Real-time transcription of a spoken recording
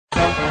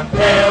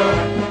Hail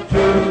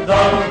to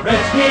the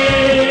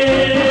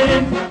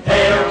Redskins,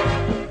 hail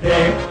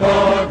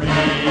victory.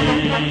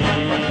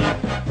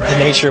 The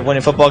nature of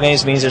winning football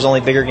games means there's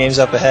only bigger games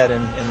up ahead,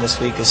 and this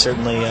week is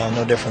certainly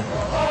no different.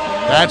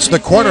 That's the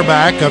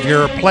quarterback of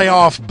your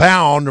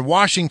playoff-bound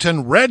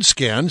Washington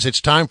Redskins.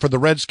 It's time for the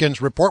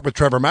Redskins Report with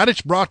Trevor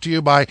Matich, brought to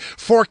you by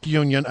Fork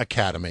Union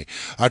Academy.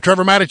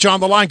 Trevor Matich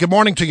on the line. Good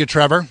morning to you,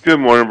 Trevor. Good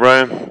morning,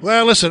 Brian.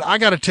 Well, listen, I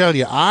got to tell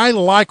you, I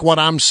like what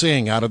I'm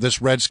seeing out of this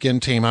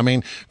Redskin team. I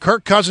mean,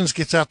 Kirk Cousins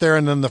gets out there,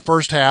 and then the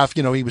first half,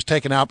 he was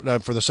taken out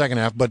for the second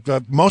half,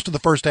 but most of the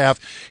first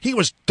half, he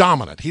was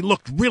dominant. He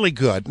looked really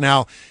good.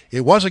 Now,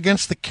 it was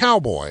against the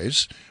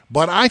Cowboys,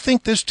 but I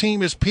think this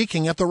team is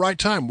peaking at the right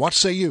time. What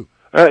say you?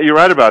 You're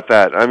right about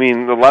that. I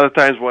mean, a lot of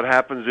times what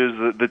happens is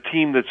the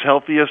team that's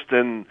healthiest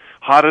and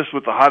hottest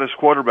with the hottest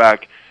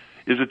quarterback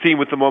is a team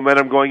with the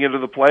momentum going into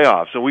the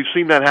playoffs. And we've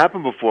seen that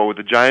happen before with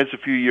the Giants a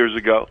few years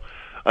ago.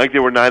 I think they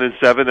were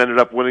 9-7, ended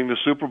up winning the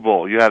Super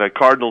Bowl. You had a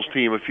Cardinals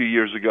team a few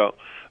years ago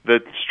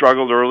that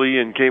struggled early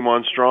and came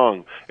on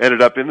strong,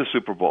 ended up in the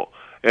Super Bowl.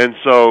 And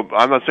so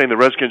I'm not saying the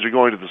Redskins are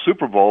going to the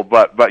Super Bowl,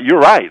 but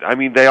you're right. I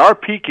mean, they are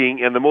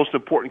peaking, and the most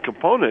important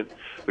component,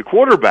 the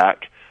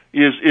quarterback,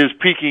 is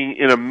peaking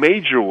in a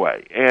major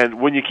way. And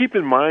when you keep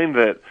in mind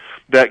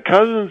that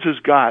Cousins has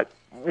got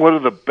one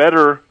of the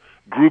better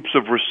groups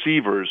of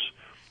receivers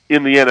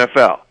in the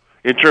NFL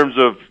in terms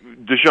of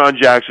Deshaun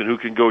Jackson, who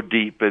can go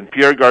deep, and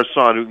Pierre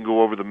Garçon, who can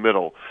go over the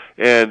middle,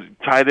 and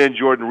tight end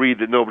Jordan Reed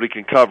that nobody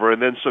can cover,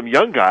 and then some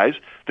young guys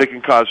that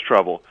can cause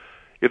trouble.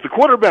 If the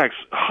quarterback's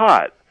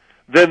hot,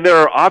 then there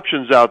are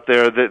options out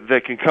there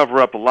that can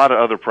cover up a lot of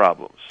other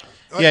problems.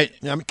 Yeah.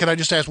 Can I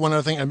just ask one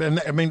other thing?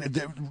 I mean,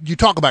 you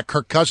talk about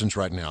Kirk Cousins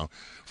right now.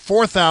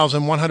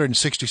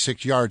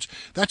 4,166 yards.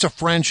 That's a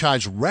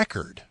franchise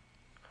record.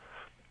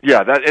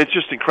 Yeah, it's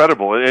just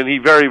incredible. And he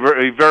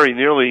very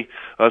nearly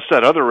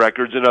set other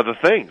records and other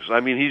things. I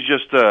mean, he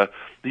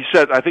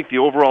set, I think, the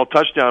overall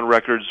touchdown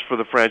records for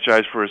the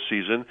franchise for a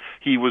season.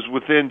 He was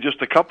within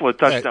just a couple of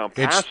touchdown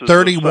passes. It's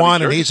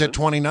 31, and he's at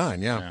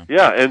 29, yeah.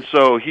 Yeah, and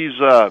so he's...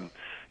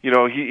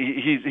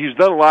 he's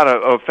done a lot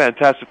of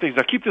fantastic things.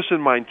 Now, keep this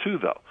in mind, too,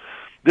 though.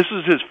 This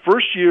is his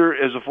first year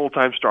as a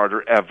full-time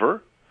starter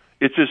ever.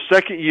 It's his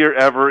second year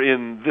ever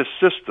in this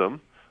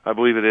system, I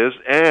believe it is.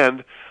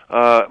 And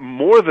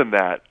more than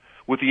that,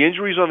 with the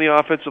injuries on the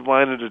offensive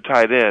line and the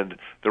tight end,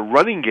 the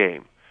running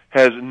game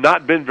has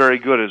not been very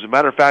good. As a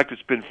matter of fact,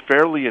 it's been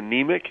fairly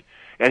anemic,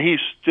 and he's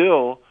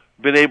still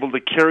been able to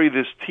carry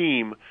this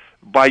team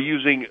by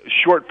using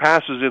short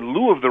passes in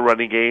lieu of the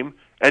running game,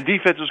 and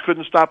defenses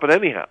couldn't stop it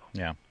anyhow.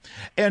 Yeah.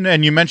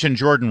 And you mentioned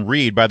Jordan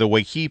Reed. By the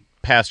way, he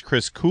passed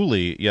Chris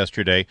Cooley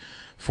yesterday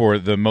for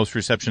the most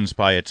receptions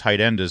by a tight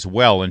end as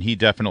well, and he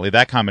definitely,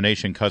 that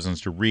combination, Cousins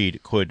to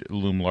Reed, could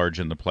loom large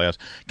in the playoffs.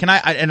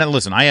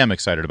 Listen, I am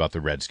excited about the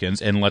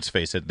Redskins, and let's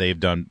face it, they've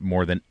done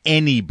more than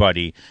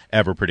anybody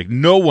ever predicted.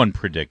 No one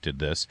predicted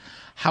this.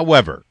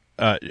 However,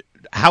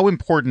 how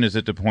important is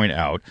it to point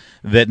out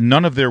that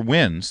none of their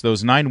wins,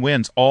 those 9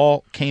 wins,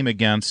 all came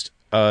against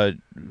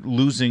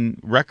losing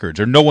records,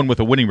 or no one with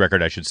a winning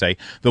record, I should say.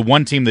 The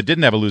one team that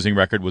didn't have a losing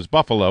record was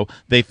Buffalo.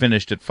 They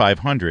finished at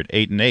 500,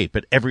 8-8,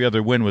 but every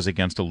other win was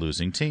against a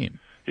losing team.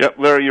 Yep,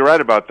 Larry, you're right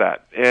about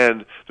that.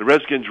 And the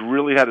Redskins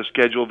really had a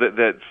schedule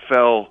that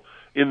fell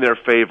in their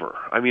favor.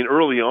 I mean,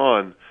 early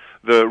on,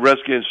 the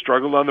Redskins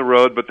struggled on the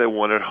road, but they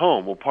won at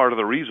home. Well, part of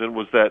the reason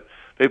was that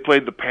they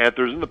played the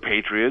Panthers and the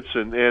Patriots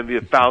and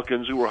the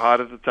Falcons, who were hot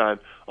at the time,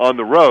 on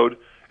the road.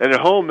 And at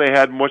home, they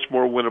had much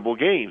more winnable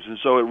games. And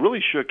so it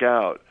really shook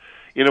out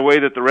in a way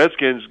that the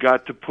Redskins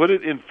got to put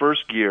it in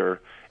first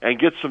gear and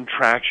get some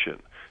traction.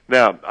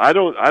 Now, I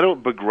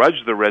don't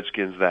begrudge the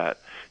Redskins that.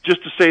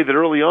 Just to say that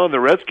early on, the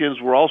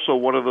Redskins were also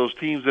one of those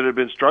teams that had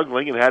been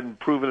struggling and hadn't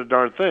proven a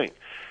darn thing.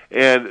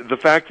 And the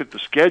fact that the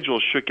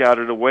schedule shook out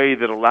in a way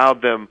that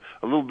allowed them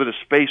a little bit of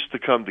space to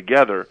come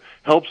together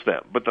helps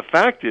them. But the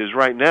fact is,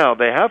 right now,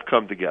 they have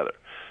come together.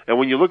 And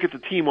when you look at the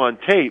team on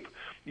tape,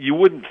 you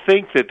wouldn't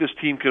think that this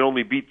team can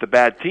only beat the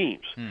bad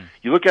teams.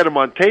 You look at them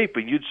on tape,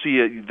 and you'd see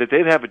that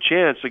they'd have a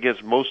chance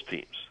against most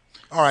teams.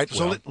 All right,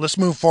 so let's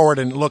move forward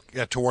and look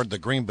toward the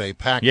Green Bay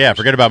Packers. Yeah,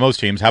 forget about most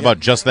teams. How about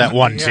just that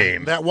one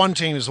team? That one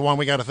team is the one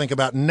we got to think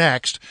about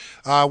next.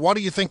 What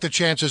do you think the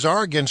chances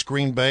are against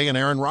Green Bay and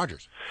Aaron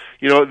Rodgers?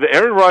 The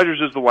Aaron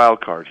Rodgers is the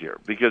wild card here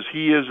because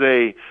he is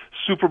a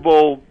Super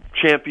Bowl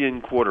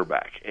champion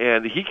quarterback,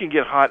 and he can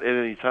get hot at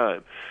any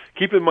time.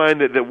 Keep in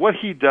mind that what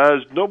he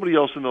does, nobody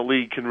else in the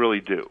league can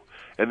really do,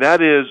 and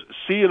that is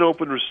see an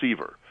open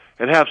receiver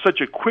and have such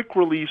a quick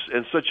release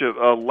and such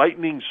a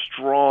lightning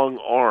strong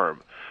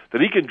arm that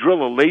he can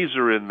drill a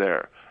laser in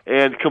there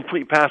and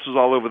complete passes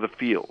all over the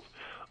field.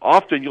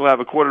 Often you'll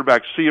have a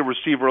quarterback see a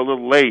receiver a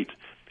little late,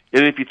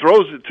 and if he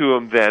throws it to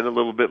him then a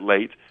little bit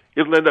late,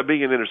 it'll end up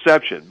being an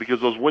interception because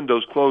those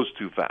windows close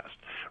too fast.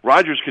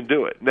 Rodgers can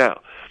do it.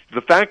 Now, the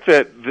fact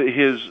that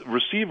his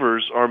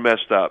receivers are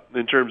messed up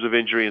in terms of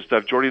injury and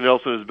stuff, Jordy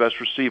Nelson, his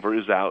best receiver,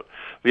 is out.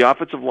 The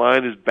offensive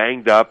line is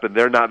banged up, and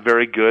they're not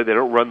very good. They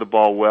don't run the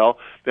ball well.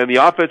 And the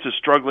offense is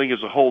struggling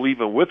as a whole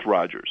even with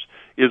Rodgers.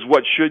 is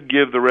what should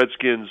give the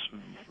Redskins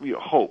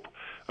hope.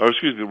 Or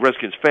excuse me, the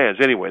Redskins fans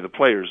anyway. The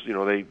players,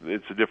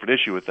 it's a different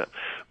issue with them.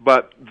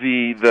 But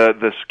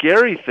the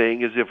scary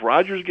thing is if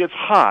Rodgers gets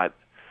hot,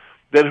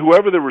 then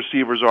whoever the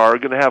receivers are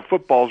going to have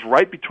footballs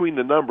right between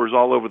the numbers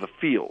all over the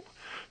field.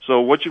 So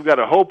what you've got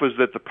to hope is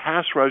that the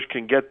pass rush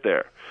can get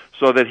there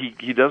so that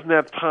he doesn't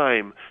have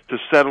time to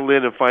settle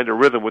in and find a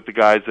rhythm with the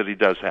guys that he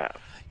does have.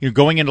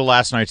 Going into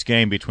last night's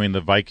game between the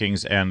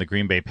Vikings and the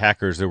Green Bay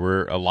Packers, there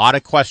were a lot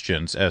of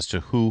questions as to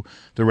who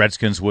the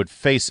Redskins would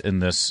face in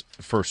this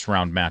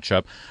first-round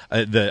matchup.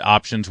 The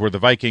options were the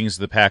Vikings,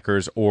 the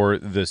Packers, or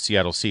the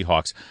Seattle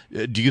Seahawks.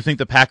 Do you think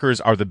the Packers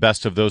are the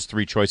best of those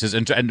three choices,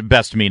 and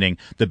best meaning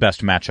the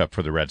best matchup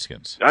for the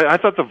Redskins? I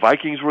thought the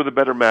Vikings were the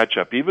better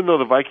matchup, even though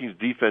the Vikings'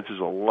 defense is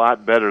a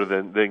lot better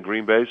than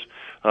Green Bay's,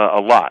 a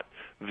lot.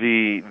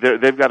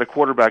 They've got a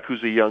quarterback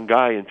who's a young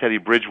guy in Teddy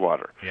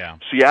Bridgewater. Yeah.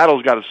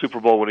 Seattle's got a Super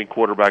Bowl winning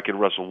quarterback in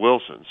Russell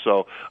Wilson.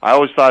 So I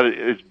always thought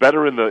it's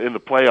better in the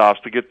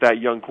playoffs to get that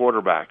young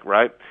quarterback,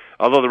 right?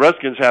 Although the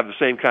Redskins have the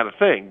same kind of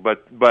thing,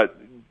 but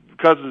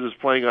Cousins is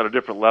playing on a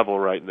different level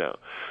right now.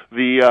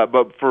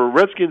 But for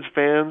Redskins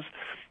fans,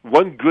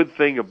 one good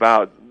thing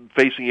about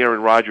facing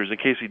Aaron Rodgers, in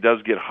case he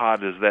does get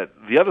hot, is that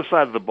the other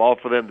side of the ball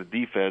for them, the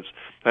defense,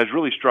 has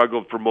really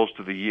struggled for most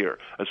of the year,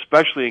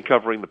 especially in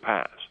covering the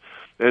pass.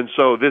 And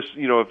so this,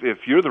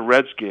 if you're the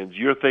Redskins,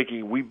 you're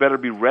thinking we better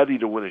be ready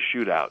to win a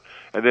shootout,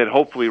 and then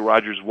hopefully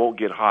Rodgers won't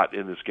get hot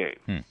in this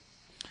game.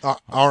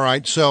 All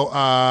right, so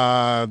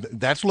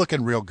that's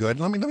looking real good.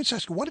 Let me just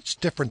ask you, what's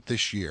different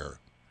this year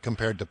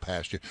compared to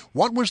past year?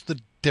 What was the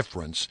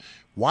difference?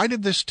 Why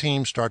did this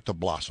team start to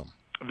blossom?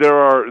 There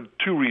are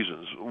two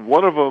reasons.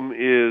 One of them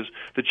is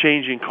the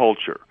change in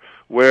culture,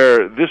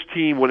 where this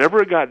team,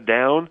 whenever it got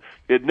down,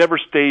 it never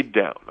stayed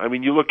down. I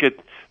mean, you look at,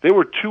 they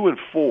were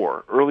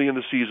 2-4 early in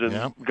the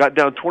season, got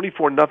down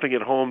 24-0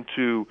 at home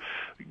to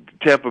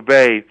Tampa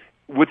Bay,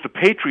 with the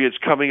Patriots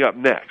coming up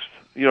next.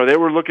 They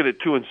were looking at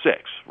 2-6,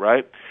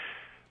 right?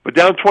 But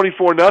down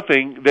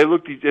 24-0, they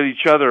looked at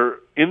each other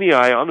in the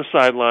eye on the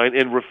sideline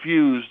and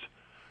refused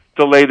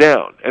to lay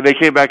down. And they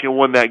came back and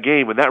won that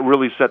game, and that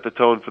really set the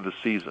tone for the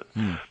season.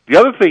 The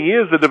other thing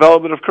is the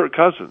development of Kirk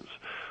Cousins.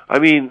 I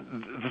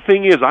mean, the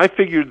thing is, I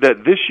figured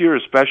that this year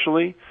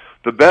especially,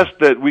 the best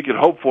that we could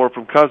hope for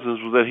from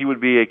Cousins was that he would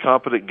be a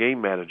competent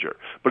game manager,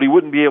 but he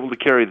wouldn't be able to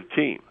carry the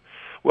team.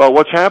 Well,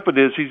 what's happened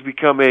is he's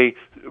become an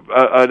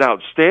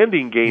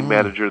outstanding game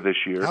manager this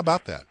year. How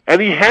about that?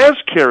 And he has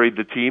carried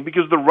the team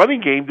because the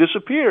running game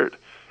disappeared.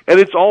 And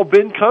it's all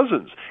been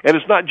Cousins. And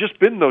it's not just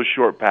been those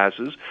short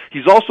passes.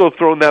 He's also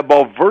thrown that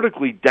ball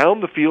vertically down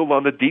the field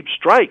on the deep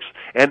strikes,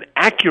 and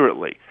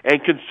accurately,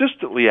 and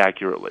consistently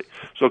accurately.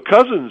 So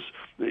Cousins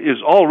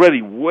is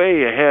already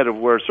way ahead of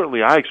where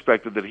certainly I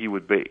expected that he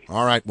would be.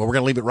 All right. Well, we're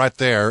going to leave it right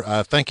there.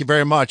 Thank you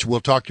very much.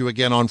 We'll talk to you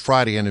again on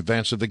Friday in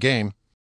advance of the game.